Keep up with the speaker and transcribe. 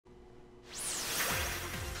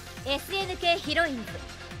SNK Heroines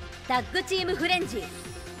タッグチームフレンジ。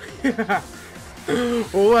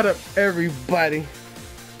 What up, everybody?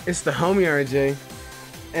 It's TheHomieRJay,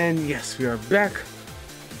 and yes, we are back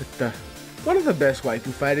with one of the best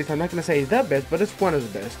waifu fighters. I'm not gonna say the best, but it's one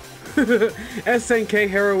of the best. SNK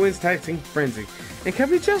Heroiens Tag Team Frenzy. And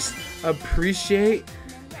can we just appreciate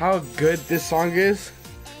how good this song is?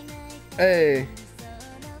 Hey.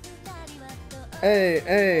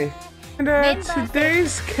 And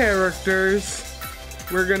today's characters,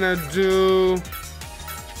 we're gonna do,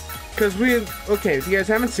 because okay, if you guys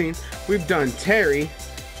haven't seen, we've done Terry,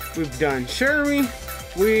 we've done Shuri,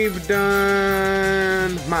 we've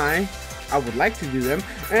done I would like to do them,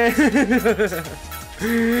 and who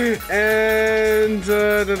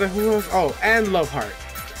else? Oh, and Loveheart.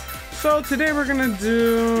 So today we're gonna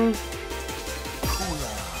do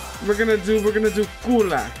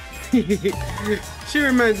Kula. She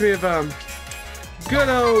reminds me of good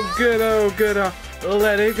old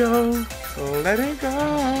let it go.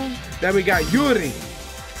 Then we got Yuri,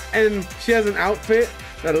 and she has an outfit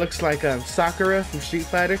that looks like Sakura from Street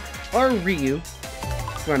Fighter, or Ryu,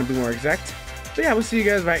 if you want to be more exact. But yeah, we'll see you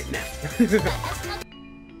guys right now.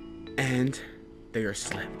 And they are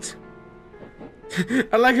slept.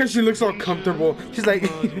 I like how she looks all comfortable. She's like,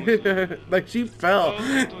 like she fell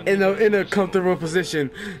in a comfortable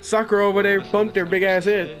position. Sakura over there bumped her big ass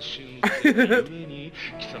head.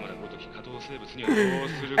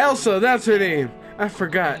 Elsa, that's her name. I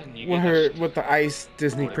forgot what the Ice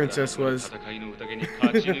Disney princess was.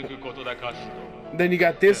 Then you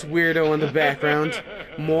got this weirdo in the background.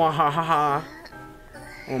 Mwahaha.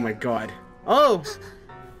 Oh my god. Oh,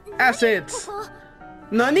 assets.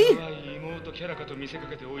 Nani?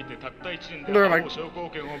 They're like,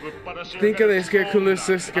 think of this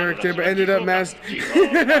coolest character, but ended up masked.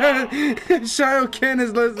 Shio Ken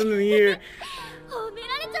is less than a year.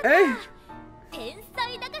 Hey,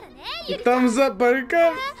 thumbs up,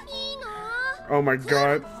 Buttercup. Oh my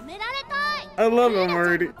god, I love him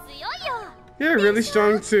already. You're really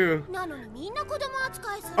strong too.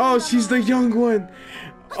 Oh, she's the young one.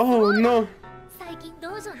 Oh no.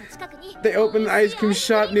 They opened the ice cream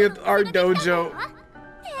shop near our dojo.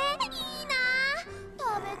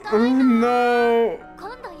 Oh no!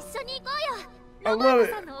 I love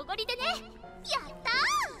it.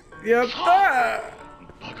 Yatta!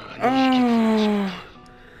 Oh,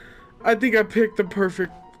 I think I picked the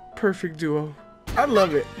perfect duo. I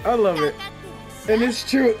love it. And it's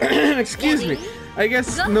true. Excuse me. I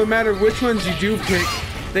guess no matter which ones you do pick,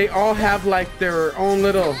 they all have like their own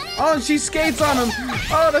little. Oh, she skates on them.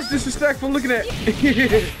 Oh, that's disrespectful. Look at that.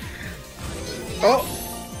 Oh,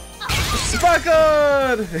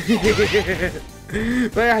 Spackled.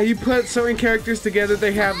 But yeah, you put certain characters together,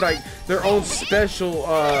 they have like their own special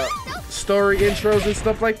story intros and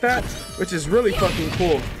stuff like that, which is really fucking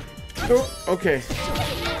cool. Oh, okay.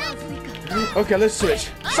 Okay, let's switch.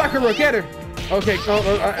 Sakura, get her. Okay.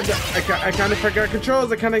 I kind of forgot controls.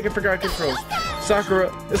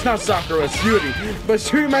 Sakura, it's not Sakura, it's Yuri, but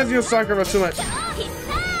she reminds me of Sakura so much.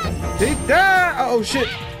 Oh shit!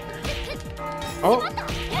 Oh,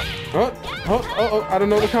 I don't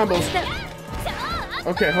know the combos.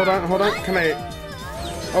 Okay, hold on. Can I?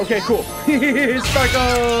 Okay, cool. Sparkle!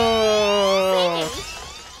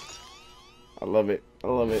 I love it.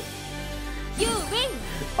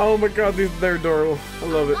 Oh my god, they're adorable. I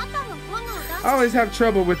love it. I always have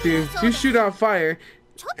trouble with you. You shoot out fire.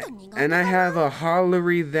 And I have a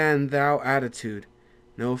hollerier than thou attitude.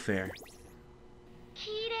 No fair.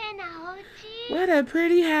 What a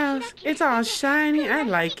pretty house. It's all shiny. I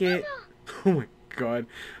like it. Oh my god.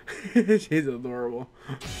 She's adorable.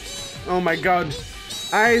 Oh my god.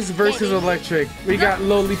 Ice versus electric. We got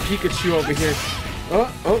lowly Pikachu over here.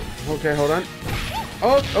 Oh, okay, hold on.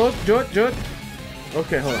 Oh, Jut.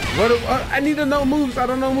 Okay, hold on. What? I need to know moves. I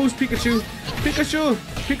don't know moves, Pikachu. Pikachu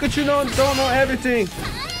don't know everything.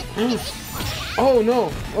 Oh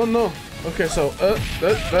no. Okay, so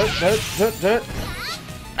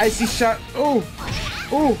icy shot. Oh,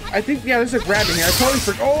 I think there's a grab in here. I totally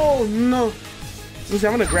forgot. Oh no. Let me see,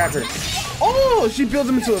 I'm gonna grab her. Oh, she builds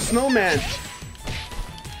him into a snowman.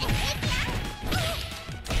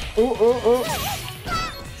 Oh.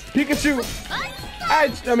 Pikachu. I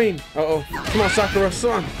mean, come on, Sakura,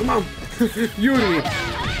 son, come on. Yuri.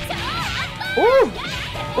 Oh.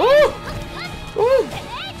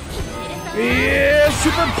 Yeah,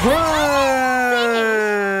 super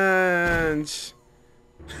punch.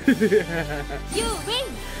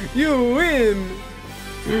 You win.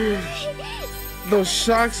 Those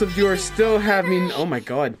shocks of yours still have me. Oh my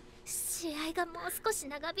god.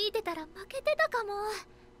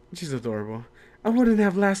 She's adorable. I wouldn't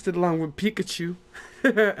have lasted long with Pikachu.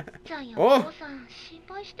 Oh!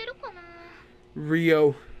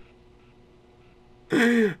 Rio.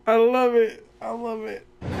 I love it. I love it.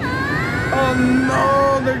 Oh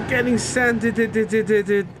no, they're getting sanded.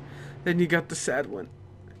 Then you got the sad one.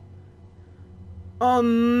 Oh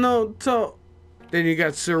no, then you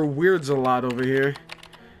got Sir Weirds a lot over here.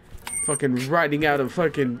 Fucking riding out of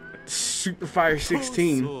fucking Super Fire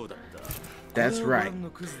 16. That's right.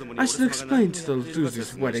 I should explain to the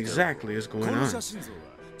losers what exactly is going on.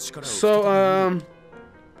 So,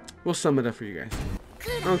 we'll sum it up for you guys.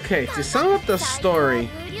 Okay, to sum up the story,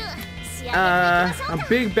 a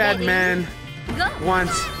big bad man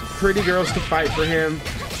wants pretty girls to fight for him,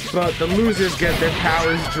 but the losers get their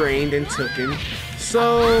powers drained and taken.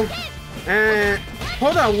 So,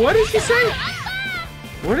 hold on, what did she say?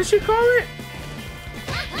 What did she call it?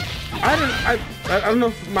 I don't know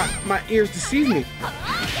if my ears deceive me.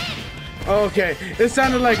 Okay, it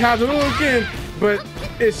sounded like Hadouken, but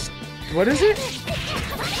it's, what is it?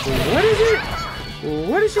 What is it?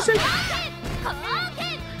 What did she say?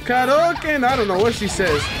 Karoken. I don't know what she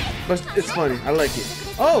says, but it's funny. I like it.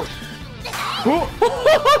 Oh.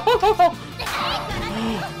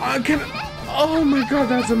 Oh my god,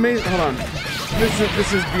 that's amazing. Hold on.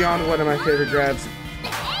 This is beyond one of my favorite grabs.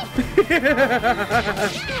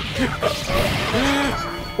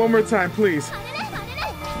 One more time, please.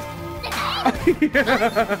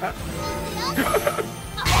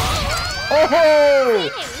 Oh!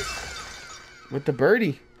 With the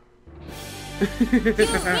birdie.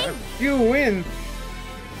 You win.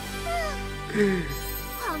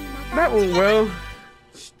 That went well.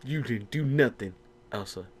 You didn't do nothing.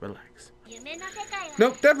 Elsa, relax.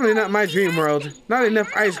 Nope, definitely not my dream world. Not enough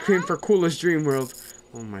ice cream for Kula's dream world.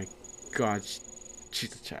 Oh my god,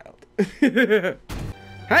 she's a child.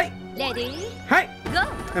 Hi! Ready? Hi! Go!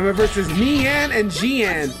 And we're versus Mian and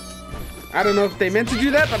Jian. I don't know if they meant to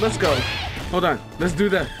do that, but let's go. Hold on, let's do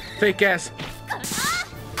the fake ass.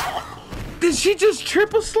 Did she just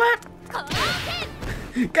triple slap?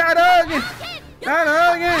 Got her again! Got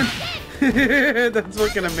her again! That's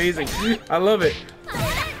fucking amazing. I love it.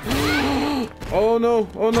 Oh no,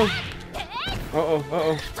 oh no. Uh-oh,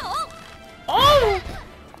 uh-oh. Oh!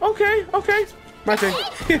 Okay, okay. My turn.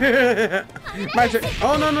 My turn.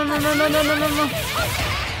 Oh no, no, no, no, no, no, no, no, no.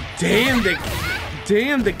 Damn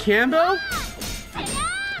the combo.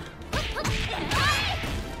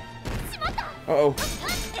 Uh-oh.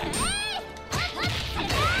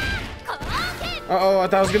 Uh-oh, I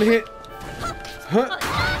thought I was gonna hit. Huh?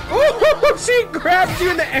 Oh, she grabs you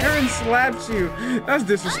in the air and slaps you. That's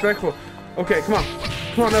disrespectful. Okay, come on.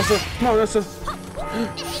 Come on, Elsa. Come on, Elsa.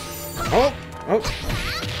 Oh, oh.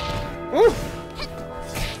 Ooh.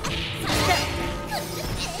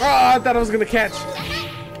 Oh, I thought I was gonna catch.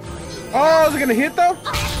 Oh, is it gonna hit though?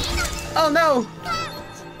 Oh no!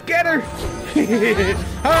 Get her!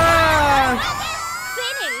 Ah!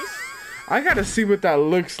 I gotta see what that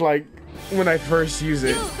looks like when I first use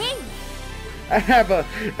it. I have a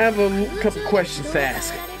couple questions to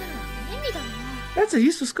ask. That's a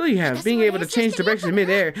useful skill you have, being able to change direction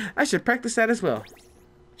mid-air. I should practice that as well.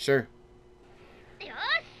 Sure.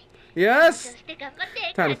 Yes!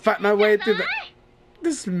 Time to fight my way through the...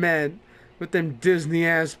 This man with them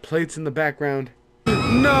Disney-ass plates in the background.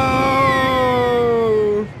 No!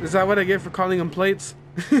 Is that what I get for calling them plates?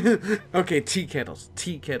 Okay, tea kettles.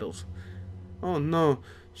 Tea kettles. Oh no,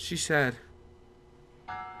 she's sad.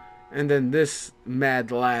 And then this mad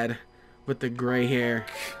lad with the gray hair.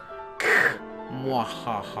 Mwah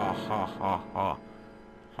ha ha ha ha ha.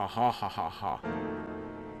 Ha ha ha ha ha.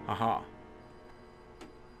 Ha ha.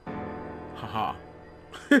 Ha ha.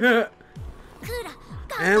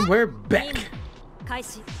 And we're back.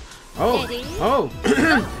 Oh, oh.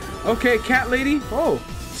 Okay, cat lady. Oh,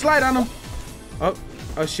 slide on him. Oh,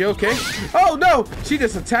 is she okay? Oh no, she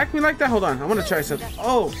just attacked me like that. Hold on, I want to try something.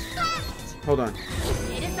 Oh, hold on.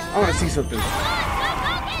 I want to see something.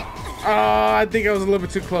 Oh, I think I was a little bit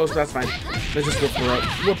too close. That's fine. Let's just whip her up.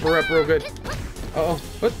 Whip her up real good. Uh oh,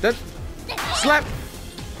 what that? Slap.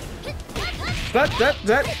 Slap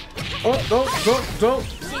that. Oh, don't.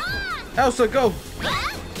 Elsa, go.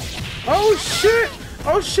 Oh shit!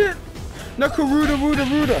 Oh shit!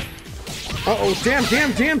 Ruda. Uh-oh, damn.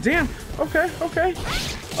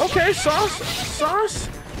 Okay, sauce.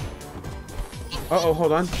 Uh-oh,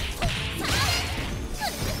 hold on.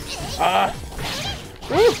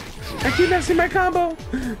 Ooh! I keep messing my combo.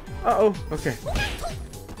 Uh-oh, okay.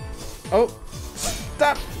 Oh,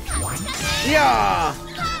 stop! Yeah!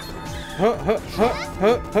 Huh.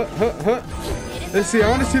 Let's see, I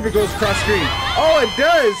want to see if it goes cross screen. Oh, it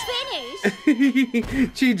does!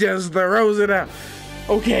 She just throws it out.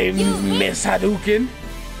 Okay, Miss Hadouken.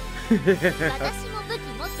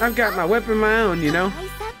 I've got my weapon of my own, you know.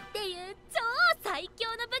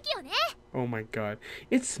 Oh my god.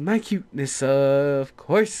 It's my cuteness, of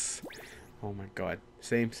course. Oh my god.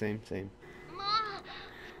 Same.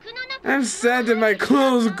 I'm sad that my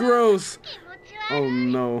clothes gross. Oh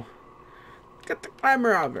no. Get the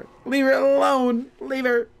climber off her. Leave her alone. Leave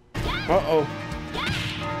her. Uh-oh.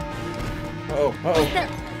 Uh-oh. Uh-oh.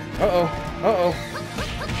 Uh-oh. Uh-oh.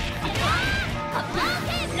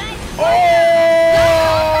 Oh!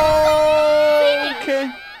 Okay.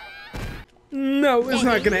 No, it's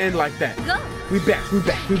not gonna end like that. We back.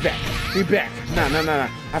 Nah.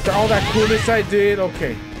 After all that coolness I did,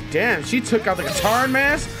 okay. Damn, she took out the guitar and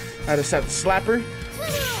mask. I just had to slap her.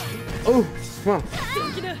 Oh, come on.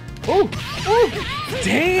 Oh,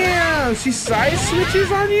 damn, she side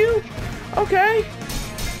switches on you? Okay.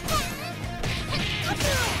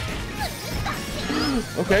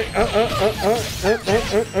 Okay,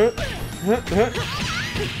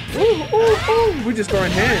 we're just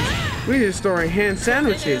throwing hands. We're just throwing hand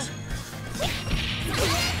sandwiches.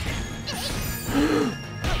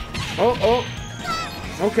 Oh.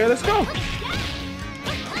 Okay, let's go.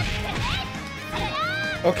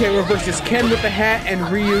 Okay, we're versus Ken with the hat and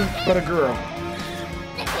Ryu but a girl.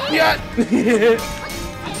 Yeah.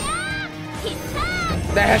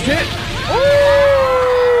 That's it. Oh!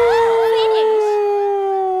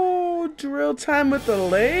 Drill time with the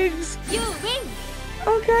legs.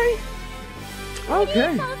 Okay.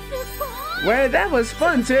 Well, that was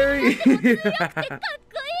fun, Terry.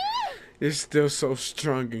 You're still so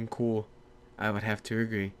strong and cool. I would have to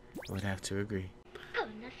agree.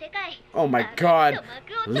 Oh my god.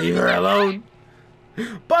 Leave her alone.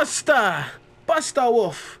 Buster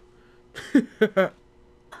Wolf.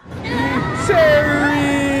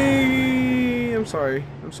 Terry. I'm sorry,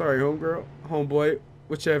 homegirl, homeboy,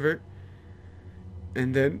 whichever.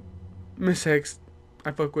 And then Miss Hex,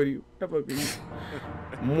 I fuck with you.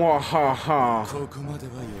 Mwahaha.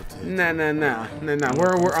 Nah.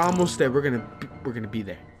 We're almost there. We're gonna be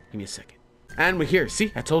there. Give me a second. And we're here.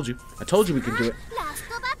 See, I told you we can do it.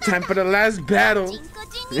 Time for the last battle.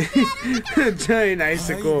 Giant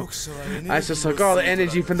icicle. I shall suck all the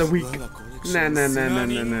energy from the weak.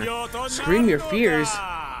 Nah. Scream your fears.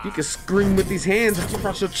 You can scream with these hands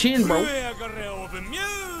across your chin, bro.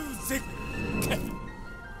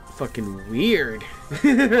 Fucking weird.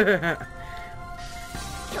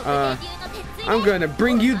 I'm gonna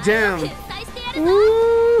bring you down.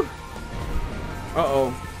 Woo!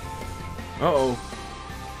 Uh-oh.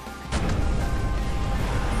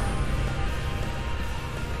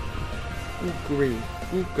 Ukuri.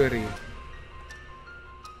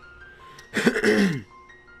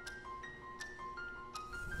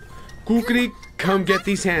 Kukri, come get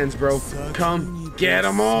these hands, bro. Come get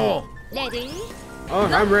them all. Ready? Oh,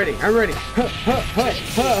 I'm ready.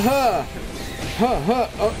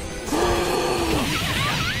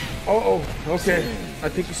 Oh, okay. I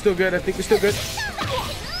think you're still good.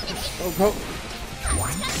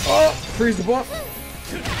 Oh, freeze the ball.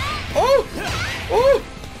 Oh.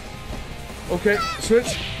 Okay,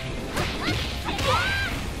 switch.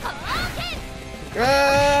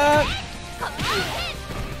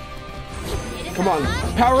 Come on,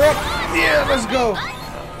 power up. Yeah, let's go.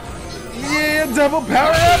 Yeah, double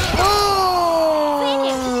power up.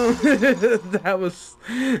 Oh! that was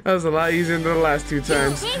a lot easier than the last two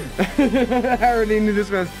times. I already knew this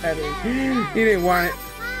man's pattern. He didn't want it.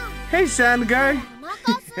 Hey, sound guy.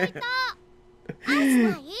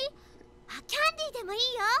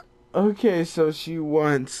 Okay, so she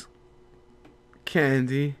wants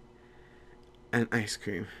candy and ice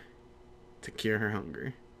cream to cure her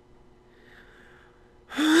hunger.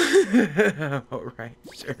 Alright,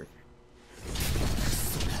 sure.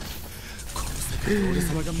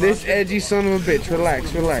 This edgy son of a bitch.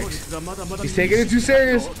 Relax. He's taking it too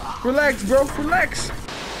serious. Relax, bro. Relax.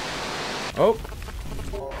 Oh.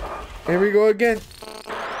 Here we go again.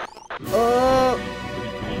 Oh.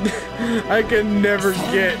 I can never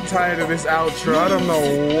get tired of this outro. I don't know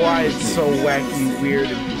why it's so wacky, weird,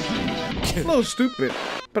 and a little stupid,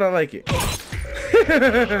 but I like it.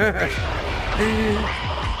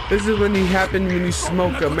 This is when you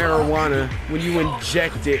smoke a marijuana. When you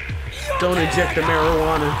inject it. Don't inject the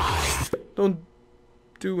marijuana. Don't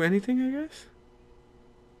do anything, I guess.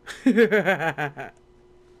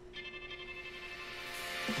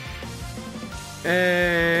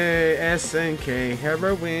 Hey, SNK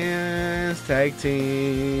Heroiens Tag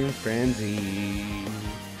Team Frenzy.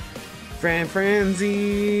 Frenzy.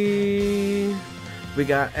 We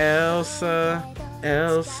got Elsa,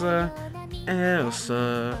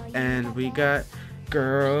 Elsa, and we got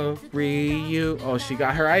girl Ryu. Oh, she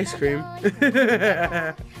got her ice cream.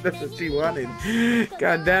 That's what she wanted.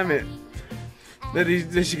 God damn it.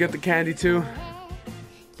 Did she get the candy too?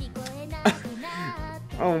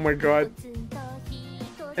 Oh my god.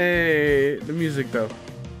 Hey, the music though.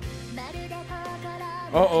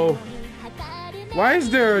 Uh-oh. Why is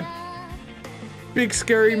there a big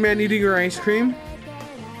scary man eating her ice cream?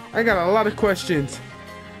 I got a lot of questions.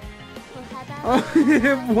 Oh,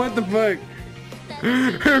 what the fuck?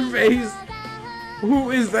 Her face.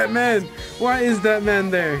 Who is that man? Why is that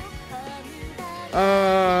man there?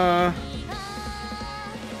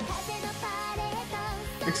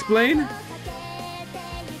 Explain?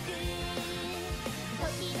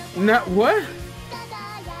 Not what?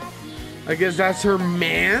 I guess that's her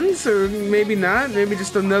man's, or maybe not. Maybe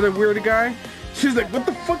just another weird guy. She's like, what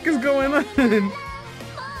the fuck is going on?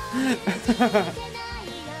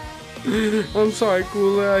 I'm sorry,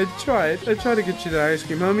 Kula. I tried to get you the ice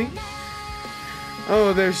cream, homie.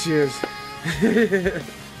 Oh, there she is.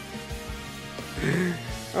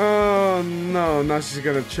 Oh no, now she's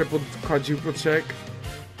gonna triple, quadruple check.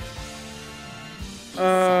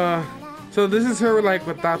 So this is her like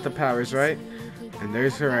without the powers, right? And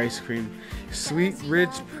there's her ice cream. Sweet,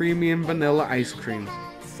 rich, premium vanilla ice cream.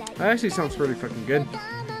 That actually sounds pretty fucking good.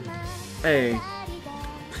 Hey.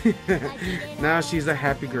 Now she's a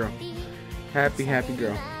happy girl. Happy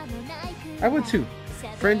girl. I would too.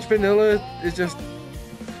 French vanilla is just,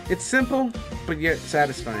 it's simple, but yet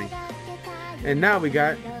satisfying. And now we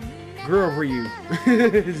got girl Ryu.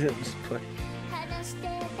 Just play.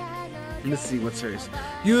 Let's see what's hers.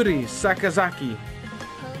 Yuri Sakazaki.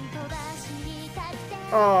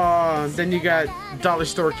 Oh, then you got Dollar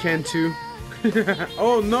Store Ken too.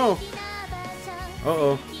 Oh no.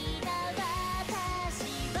 Uh-oh.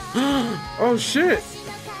 Oh shit.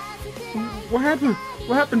 What happened?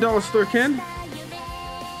 What happened, Dollar Store Ken?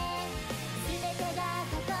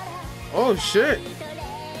 Oh shit.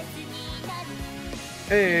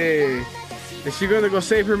 Hey. Is she gonna go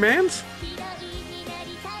save her mans?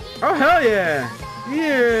 Oh hell yeah.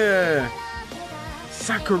 Yeah.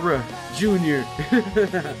 Sakura Jr.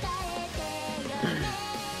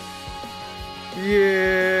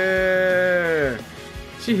 Yeah.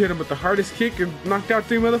 She hit him with the hardest kick and knocked out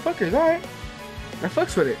 3 motherfuckers. Alright. I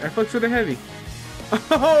fucks with it. I fucks with it heavy.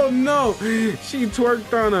 Oh no. She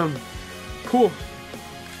twerked on him. Cool.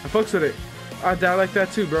 I fucks with it. I die like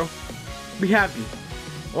that too, bro. Be happy.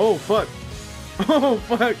 Oh fuck. Oh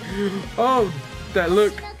fuck. Oh, that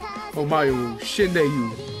look. Oh my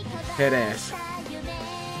Shindeyu. Head ass.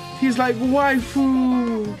 He's like,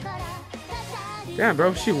 waifu. Damn,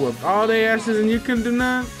 bro, she whooped all their asses and you couldn't do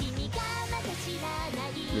nothing.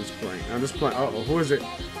 I'm just playing. Uh-oh, who is it?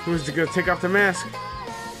 Who is it gonna take off the mask?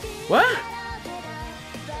 What?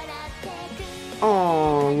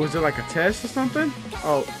 Oh, was it like a test or something?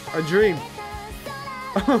 Oh, a dream.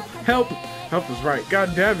 Oh, help. Help was right.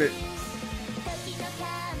 God damn it.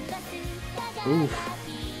 Oof.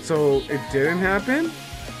 So, it didn't happen?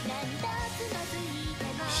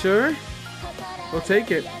 Sure. We'll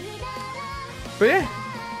take it. But yeah.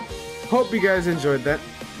 Hope you guys enjoyed that.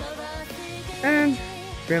 And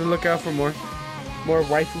be on the lookout for more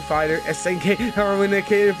waifu fighter, SNK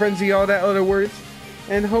Heroiens, frenzy, all that other words.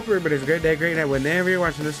 And hope everybody's a great day, great night. Whenever you're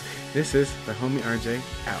watching this, this is TheHomieRJay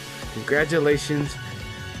out. Congratulations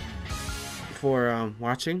for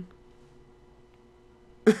watching.